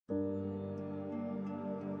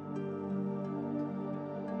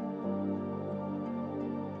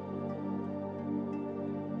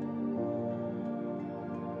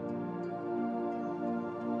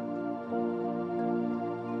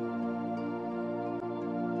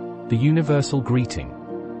The universal greeting.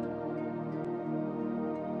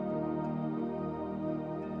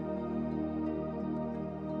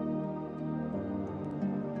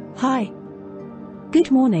 Hi. Good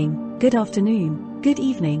morning, good afternoon, good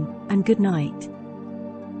evening, and good night.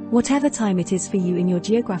 Whatever time it is for you in your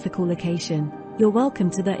geographical location, you're welcome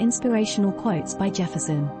to the Inspirational Quotes by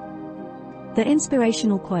Jefferson. The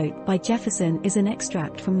Inspirational Quote by Jefferson is an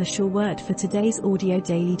extract from the Sure Word for today's audio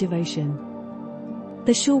daily devotion.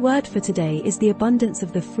 The Sure Word for today is the abundance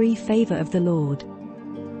of the free favor of the Lord.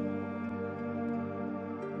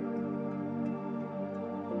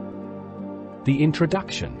 The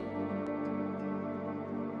introduction.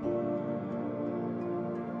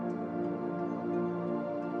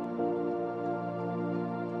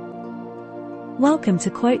 Welcome to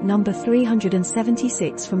quote number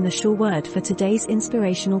 376 from the Sure Word for today's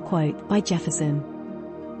Inspirational Quote by Jefferson.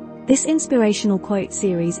 This inspirational quote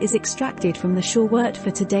series is extracted from the Sure Word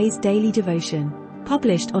for today's daily devotion,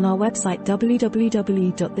 published on our website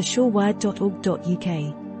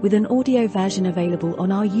www.theshureword.org.uk, with an audio version available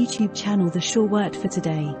on our YouTube channel The Sure Word for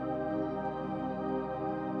Today.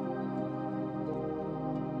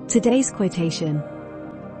 Today's quotation.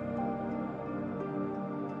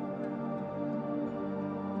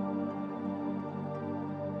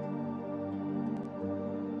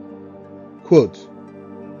 Quote,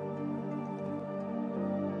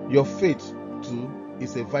 your faith, too,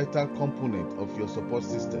 is a vital component of your support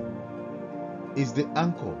system. It's the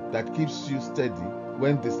anchor that keeps you steady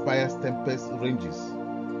when the spire's tempest ranges,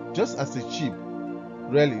 just as a ship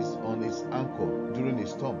relies on its anchor during a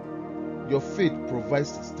storm. Your faith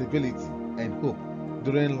provides stability and hope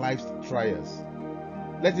during life's trials.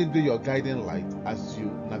 Let it be your guiding light as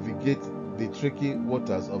you navigate the tricky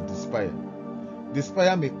waters of despair.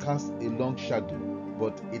 Despair may cast a long shadow,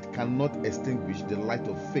 but it cannot extinguish the light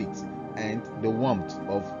of faith and the warmth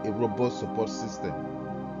of a robust support system.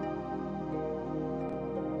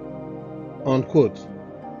 Unquote.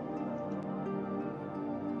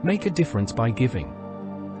 Make a difference by giving.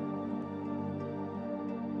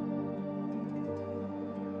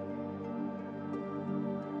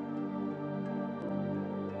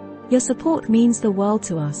 Your support means the world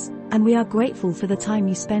to us, and we are grateful for the time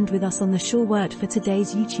you spend with us on the Sure Word for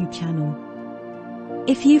today's YouTube channel.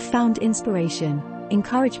 If you've found inspiration,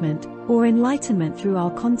 encouragement, or enlightenment through our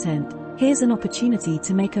content, here's an opportunity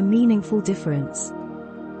to make a meaningful difference.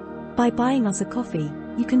 By buying us a coffee,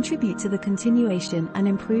 you contribute to the continuation and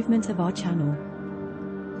improvement of our channel.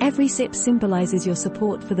 Every sip symbolizes your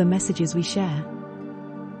support for the messages we share.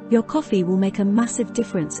 Your coffee will make a massive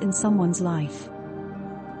difference in someone's life.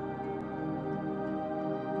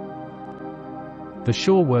 The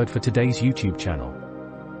Sure Word for today's YouTube channel.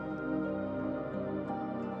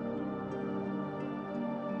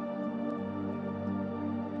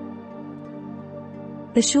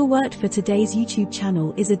 The Sure Word for today's YouTube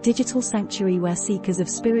channel is a digital sanctuary where seekers of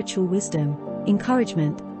spiritual wisdom,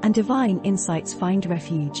 encouragement, and divine insights find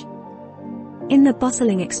refuge. In the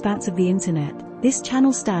bustling expanse of the internet, this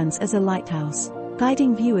channel stands as a lighthouse,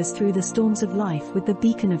 guiding viewers through the storms of life with the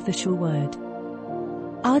beacon of the Sure Word.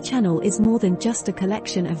 Our channel is more than just a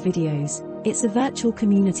collection of videos, it's a virtual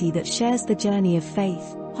community that shares the journey of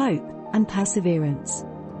faith, hope, and perseverance.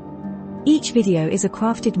 Each video is a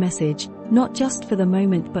crafted message, not just for the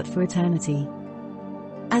moment but for eternity.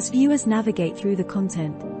 As viewers navigate through the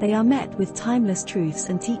content, they are met with timeless truths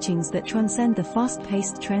and teachings that transcend the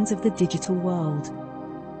fast-paced trends of the digital world.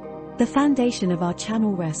 The foundation of our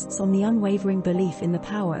channel rests on the unwavering belief in the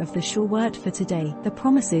power of the Sure Word for today, the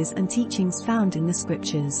promises and teachings found in the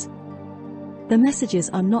scriptures. The messages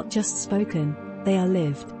are not just spoken, they are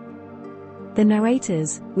lived. The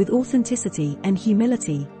narrators, with authenticity and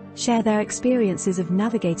humility, share their experiences of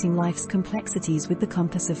navigating life's complexities with the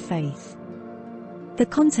compass of faith. The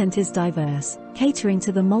content is diverse, catering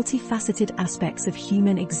to the multifaceted aspects of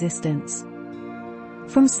human existence.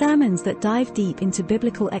 From sermons that dive deep into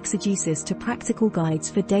biblical exegesis to practical guides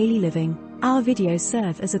for daily living, our videos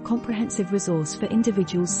serve as a comprehensive resource for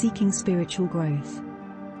individuals seeking spiritual growth.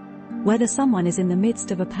 Whether someone is in the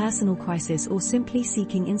midst of a personal crisis or simply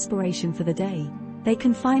seeking inspiration for the day, they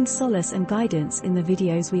can find solace and guidance in the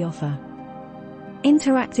videos we offer.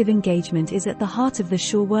 Interactive engagement is at the heart of the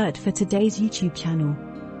Sure Word for today's YouTube channel.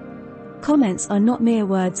 Comments are not mere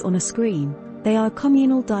words on a screen, they are a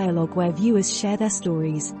communal dialogue where viewers share their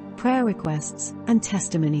stories, prayer requests, and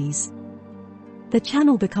testimonies. The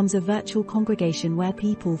channel becomes a virtual congregation where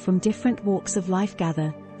people from different walks of life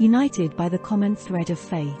gather, united by the common thread of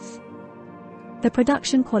faith. The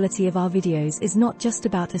production quality of our videos is not just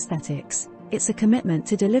about aesthetics, it's a commitment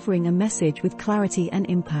to delivering a message with clarity and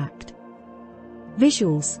impact.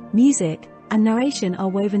 Visuals, music, and narration are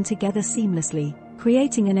woven together seamlessly,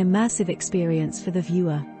 creating an immersive experience for the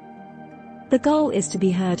viewer. The goal is to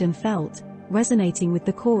be heard and felt, resonating with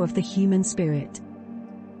the core of the human spirit.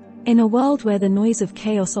 In a world where the noise of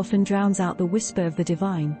chaos often drowns out the whisper of the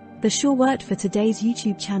divine, the Sure Word for today's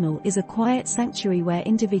YouTube channel is a quiet sanctuary where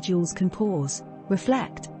individuals can pause,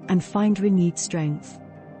 reflect, and find renewed strength.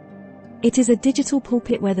 It is a digital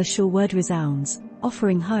pulpit where the Sure Word resounds,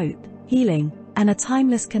 offering hope, healing, and a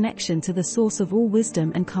timeless connection to the source of all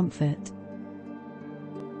wisdom and comfort.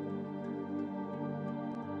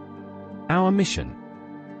 Our mission.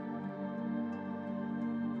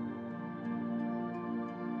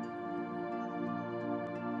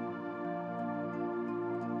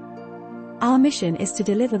 Our mission is to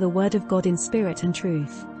deliver the Word of God in spirit and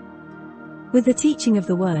truth. With the teaching of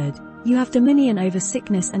the Word, you have dominion over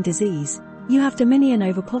sickness and disease, you have dominion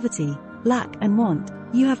over poverty, lack and want,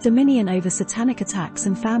 you have dominion over satanic attacks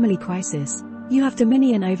and family crisis, you have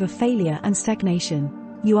dominion over failure and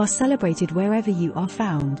stagnation, you are celebrated wherever you are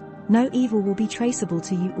found, no evil will be traceable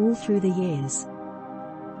to you all through the years.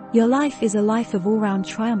 Your life is a life of all-round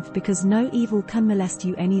triumph because no evil can molest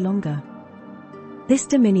you any longer. This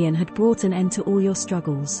dominion had brought an end to all your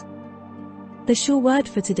struggles. The Sure Word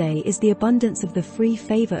for today is the abundance of the free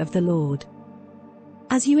favor of the Lord.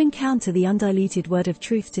 As you encounter the undiluted word of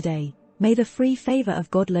truth today, may the free favor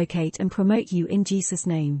of God locate and promote you in Jesus'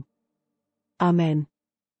 name. Amen.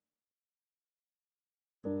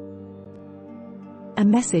 A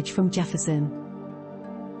message from Jefferson.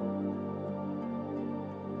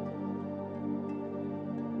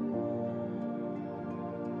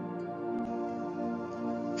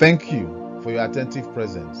 Thank you for your attentive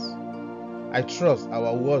presence. I trust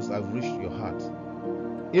our words have reached your heart.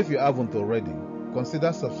 If you haven't already,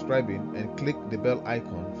 consider subscribing and click the bell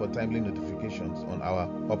icon for timely notifications on our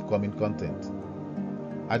upcoming content.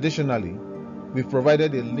 Additionally, we've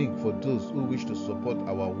provided a link for those who wish to support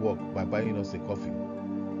our work by buying us a coffee.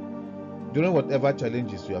 During whatever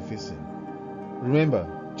challenges you are facing, remember,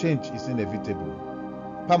 change is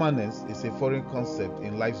inevitable. Permanence is a foreign concept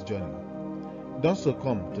in life's journey. Don't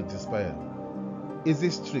succumb to despair. Easy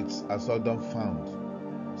streets are seldom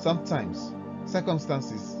found. Sometimes,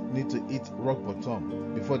 circumstances need to hit rock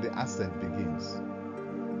bottom before the ascent begins.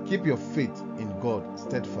 Keep your faith in God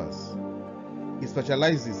steadfast. He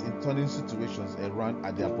specializes in turning situations around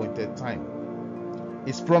at the appointed time.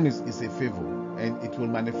 His promise is a favor, and it will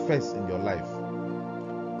manifest in your life.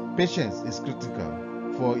 Patience is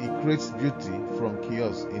critical, for he creates beauty from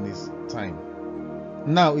chaos in his time.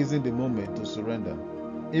 Now isn't the moment to surrender,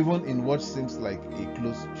 even in what seems like a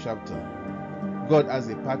closed chapter. God has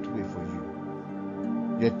a pathway for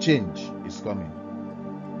you. Your change is coming.